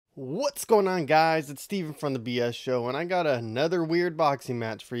What's going on, guys? It's Steven from the BS Show, and I got another weird boxing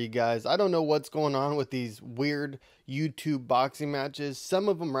match for you guys. I don't know what's going on with these weird YouTube boxing matches. Some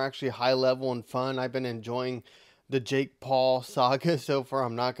of them are actually high level and fun. I've been enjoying the Jake Paul saga so far,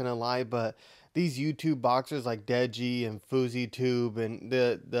 I'm not gonna lie, but these YouTube boxers like Deji and FouseyTube and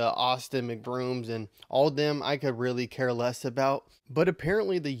the Austin McBrooms and all of them I could really care less about. But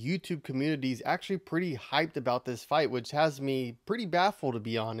apparently the YouTube community is actually pretty hyped about this fight, which has me pretty baffled, to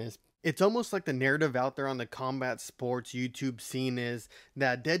be honest. It's almost like the narrative out there on the combat sports YouTube scene is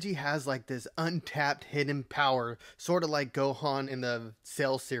that Deji has like this untapped hidden power, sort of like Gohan in the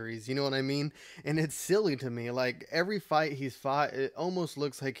Cell series, you know what I mean? And it's silly to me. Like every fight he's fought, it almost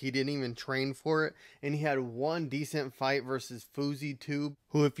looks like he didn't even train for it. And he had one decent fight versus FouseyTube,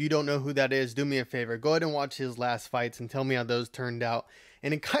 who, if you don't know who that is, do me a favor, go ahead and watch his last fights and tell me how those turned out.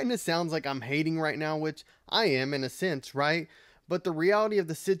 And it kind of sounds like I'm hating right now, which I am in a sense, right? But the reality of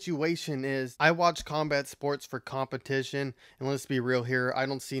the situation is I watch combat sports for competition, and let's be real here, I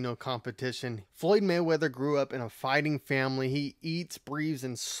don't see no competition. Floyd Mayweather grew up in a fighting family. He eats, breathes,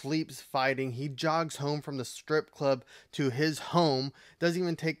 and sleeps fighting. He jogs home from the strip club to his home, doesn't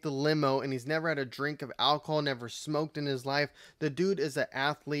even take the limo, and he's never had a drink of alcohol, never smoked in his life. The dude is an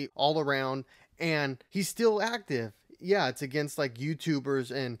athlete all around, and he's still active. Yeah, it's against like YouTubers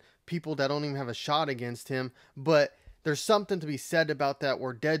and people that don't even have a shot against him, but there's something to be said about that,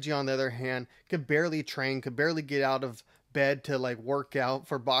 where Deji, on the other hand, could barely train, could barely get out of bed to like work out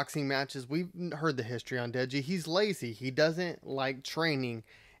for boxing matches. We've heard the history on Deji. He's lazy. He doesn't like training.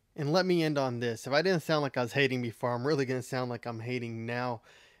 And let me end on this. If I didn't sound like I was hating before, I'm really going to sound like I'm hating now.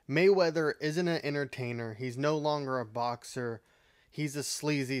 Mayweather isn't an entertainer. He's no longer a boxer. He's a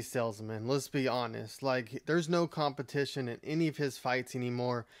sleazy salesman. Let's be honest. Like, there's no competition in any of his fights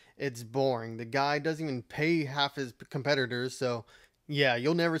anymore. It's boring. The guy doesn't even pay half his competitors. So, yeah,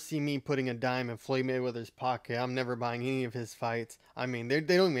 you'll never see me putting a dime in Floyd Mayweather's pocket. I'm never buying any of his fights. I mean, they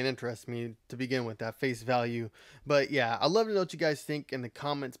don't even interest me to begin with, that face value. But yeah, I'd love to know what you guys think in the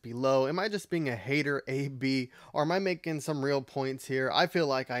comments below. Am I just being a hater, AB, or am I making some real points here? I feel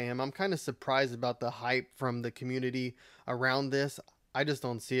like I am. I'm kind of surprised about the hype from the community around this. I just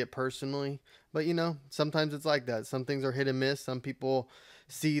don't see it personally. But you know, sometimes it's like that. Some things are hit and miss. Some people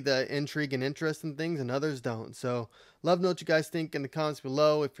see the intrigue and interest in things and others don't. So love to know what you guys think in the comments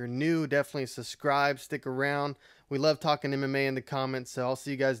below. If you're new, definitely subscribe, stick around. We love talking MMA in the comments, so I'll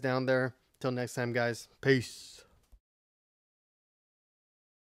see you guys down there. Till next time, guys. Peace.